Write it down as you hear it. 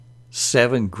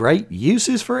7 great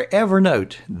uses for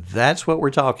Evernote. That's what we're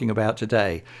talking about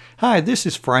today. Hi, this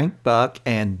is Frank Buck,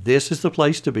 and this is the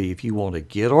place to be if you want to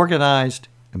get organized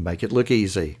and make it look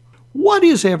easy. What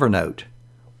is Evernote?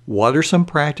 What are some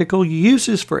practical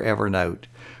uses for Evernote?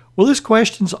 Well, this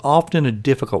question's often a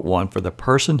difficult one for the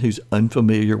person who's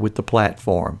unfamiliar with the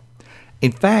platform.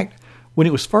 In fact, when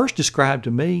it was first described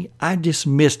to me, I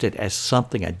dismissed it as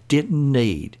something I didn't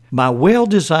need. My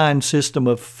well-designed system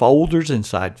of folders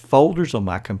inside folders on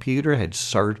my computer had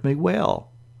served me well.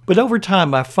 But over time,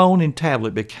 my phone and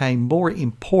tablet became more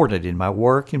important in my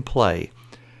work and play.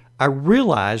 I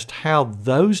realized how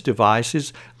those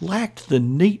devices lacked the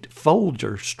neat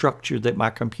folder structure that my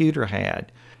computer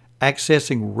had.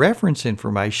 Accessing reference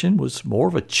information was more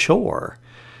of a chore.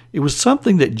 It was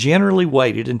something that generally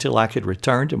waited until I could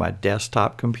return to my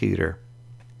desktop computer.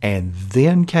 And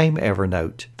then came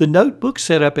Evernote. The notebook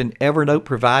set up in Evernote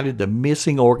provided the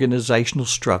missing organizational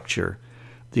structure.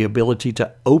 The ability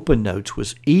to open notes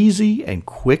was easy and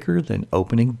quicker than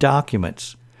opening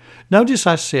documents. Notice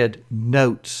I said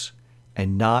notes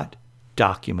and not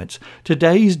documents.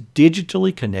 Today's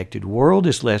digitally connected world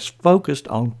is less focused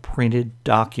on printed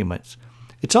documents.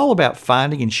 It's all about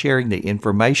finding and sharing the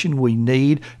information we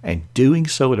need and doing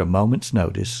so at a moment's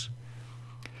notice.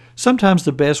 Sometimes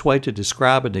the best way to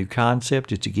describe a new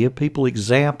concept is to give people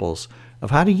examples of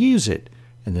how to use it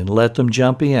and then let them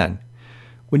jump in.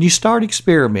 When you start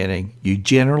experimenting, you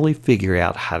generally figure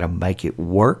out how to make it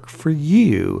work for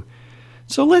you.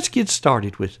 So let's get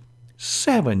started with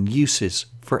 7 uses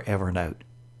for Evernote.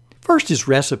 First is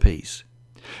recipes.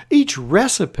 Each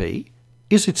recipe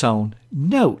is its own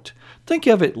note. Think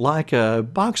of it like a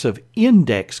box of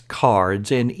index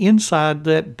cards, and inside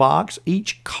that box,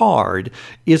 each card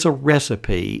is a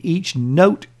recipe. Each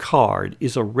note card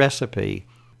is a recipe.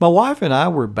 My wife and I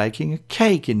were baking a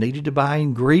cake and needed to buy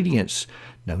ingredients.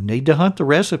 No need to hunt the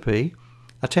recipe.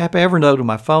 I tap Evernote on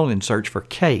my phone and search for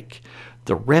cake.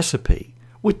 The recipe,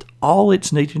 with all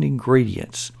its needed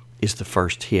ingredients, is the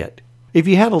first hit. If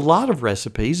you had a lot of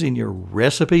recipes in your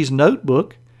recipes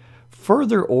notebook,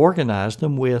 further organize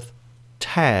them with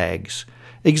tags.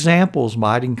 Examples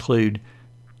might include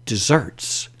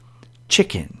desserts,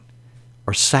 chicken,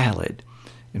 or salad.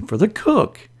 And for the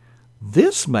cook,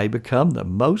 this may become the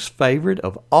most favorite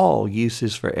of all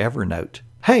uses for Evernote.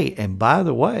 Hey, and by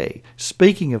the way,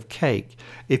 speaking of cake,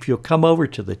 if you'll come over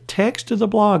to the text of the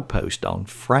blog post on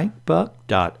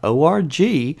frankbuck.org,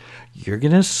 you're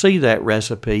going to see that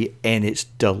recipe, and it's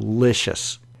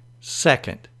delicious.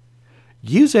 Second,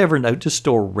 use Evernote to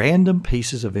store random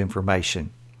pieces of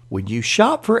information. When you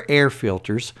shop for air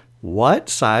filters, what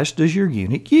size does your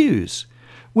unit use?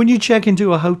 When you check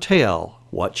into a hotel,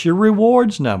 what's your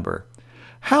rewards number?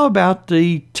 How about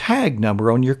the tag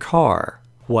number on your car?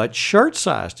 What shirt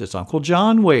size does Uncle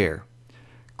John wear?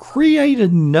 Create a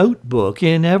notebook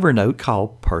in Evernote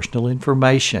called Personal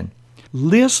Information.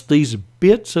 List these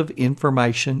bits of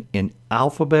information in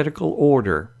alphabetical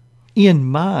order. In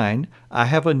mine, I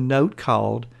have a note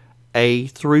called A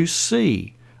through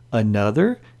C,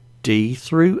 another D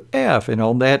through F, and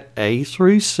on that A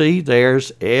through C,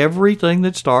 there's everything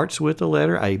that starts with the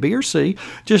letter A, B, or C,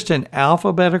 just in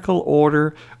alphabetical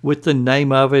order with the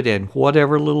name of it and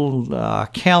whatever little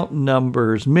account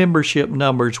numbers, membership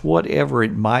numbers, whatever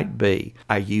it might be.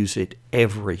 I use it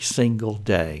every single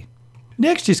day.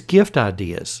 Next is gift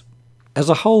ideas. As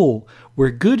a whole,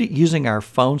 we're good at using our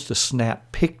phones to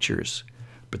snap pictures,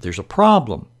 but there's a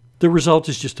problem. The result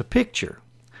is just a picture.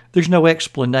 There's no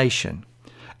explanation.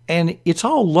 And it's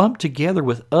all lumped together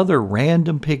with other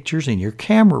random pictures in your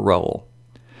camera roll.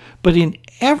 But in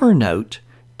Evernote,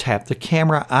 tap the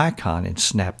camera icon and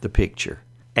snap the picture.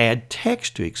 Add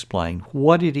text to explain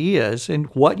what it is and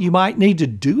what you might need to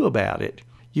do about it.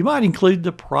 You might include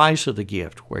the price of the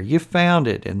gift, where you found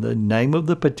it, and the name of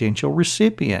the potential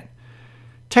recipient.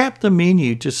 Tap the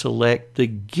menu to select the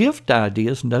gift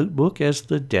ideas notebook as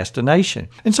the destination.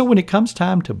 And so when it comes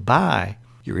time to buy,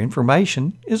 your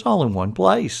information is all in one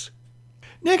place.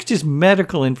 Next is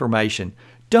medical information.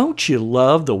 Don't you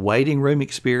love the waiting room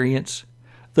experience?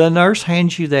 The nurse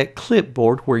hands you that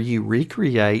clipboard where you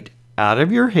recreate, out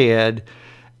of your head,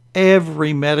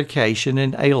 every medication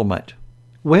and ailment.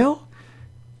 Well,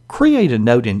 create a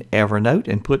note in Evernote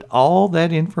and put all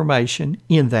that information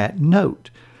in that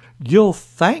note. You'll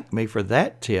thank me for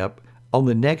that tip on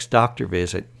the next doctor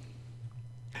visit.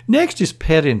 Next is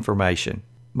pet information.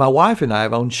 My wife and I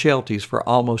have owned Shelties for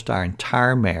almost our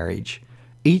entire marriage.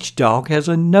 Each dog has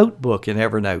a notebook in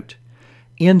Evernote.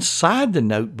 Inside the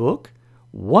notebook,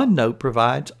 one note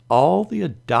provides all the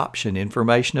adoption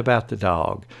information about the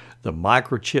dog. the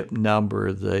microchip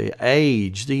number, the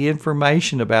age, the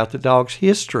information about the dog's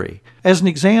history. As an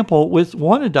example, with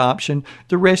one adoption,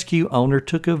 the rescue owner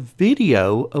took a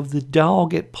video of the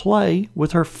dog at play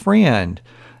with her friend,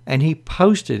 and he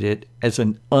posted it as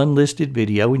an unlisted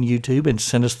video in YouTube and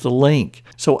sent us the link.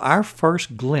 So our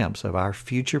first glimpse of our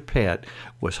future pet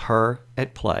was her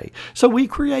at play. So we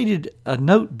created a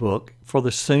notebook for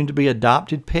the soon-to-be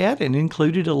adopted pet and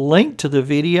included a link to the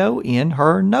video in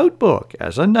her notebook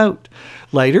as a note.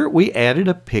 Later, we added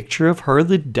a picture of her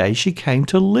the day she came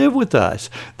to live with us.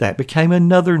 That became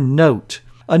another note.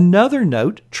 Another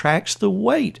note tracks the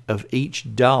weight of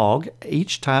each dog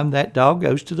each time that dog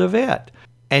goes to the vet.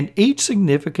 And each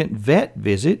significant vet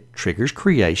visit triggers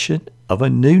creation of a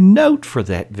new note for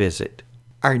that visit.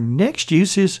 Our next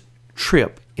use is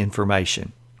trip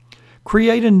information.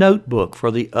 Create a notebook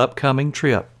for the upcoming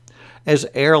trip. As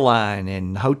airline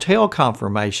and hotel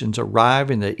confirmations arrive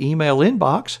in the email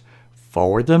inbox,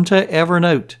 forward them to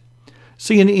Evernote.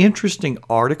 See an interesting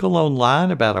article online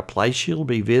about a place you'll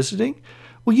be visiting?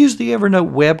 We'll use the Evernote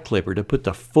web clipper to put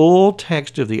the full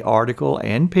text of the article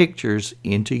and pictures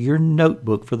into your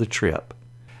notebook for the trip.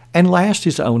 And last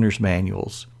is owner's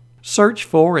manuals. Search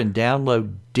for and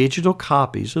download digital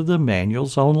copies of the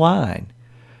manuals online.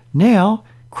 Now,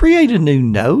 create a new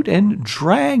note and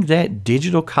drag that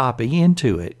digital copy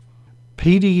into it.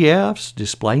 PDFs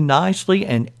display nicely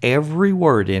and every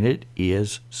word in it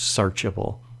is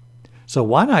searchable. So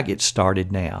why not get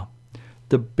started now?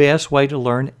 The best way to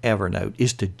learn Evernote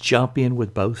is to jump in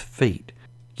with both feet.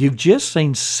 You've just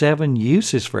seen 7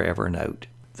 uses for Evernote.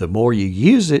 The more you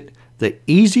use it, the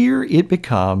easier it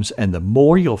becomes and the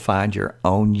more you'll find your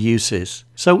own uses.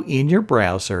 So in your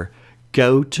browser,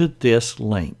 go to this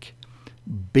link,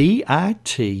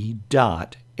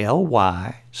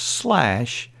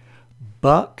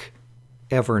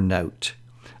 bit.ly/BuckEvernote.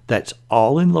 That's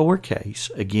all in lowercase.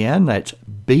 Again, that's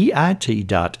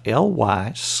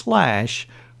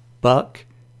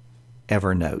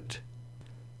bit.ly/BuckEvernote.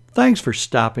 Thanks for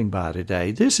stopping by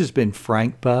today. This has been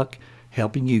Frank Buck,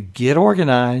 helping you get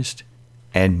organized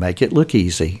and make it look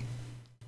easy.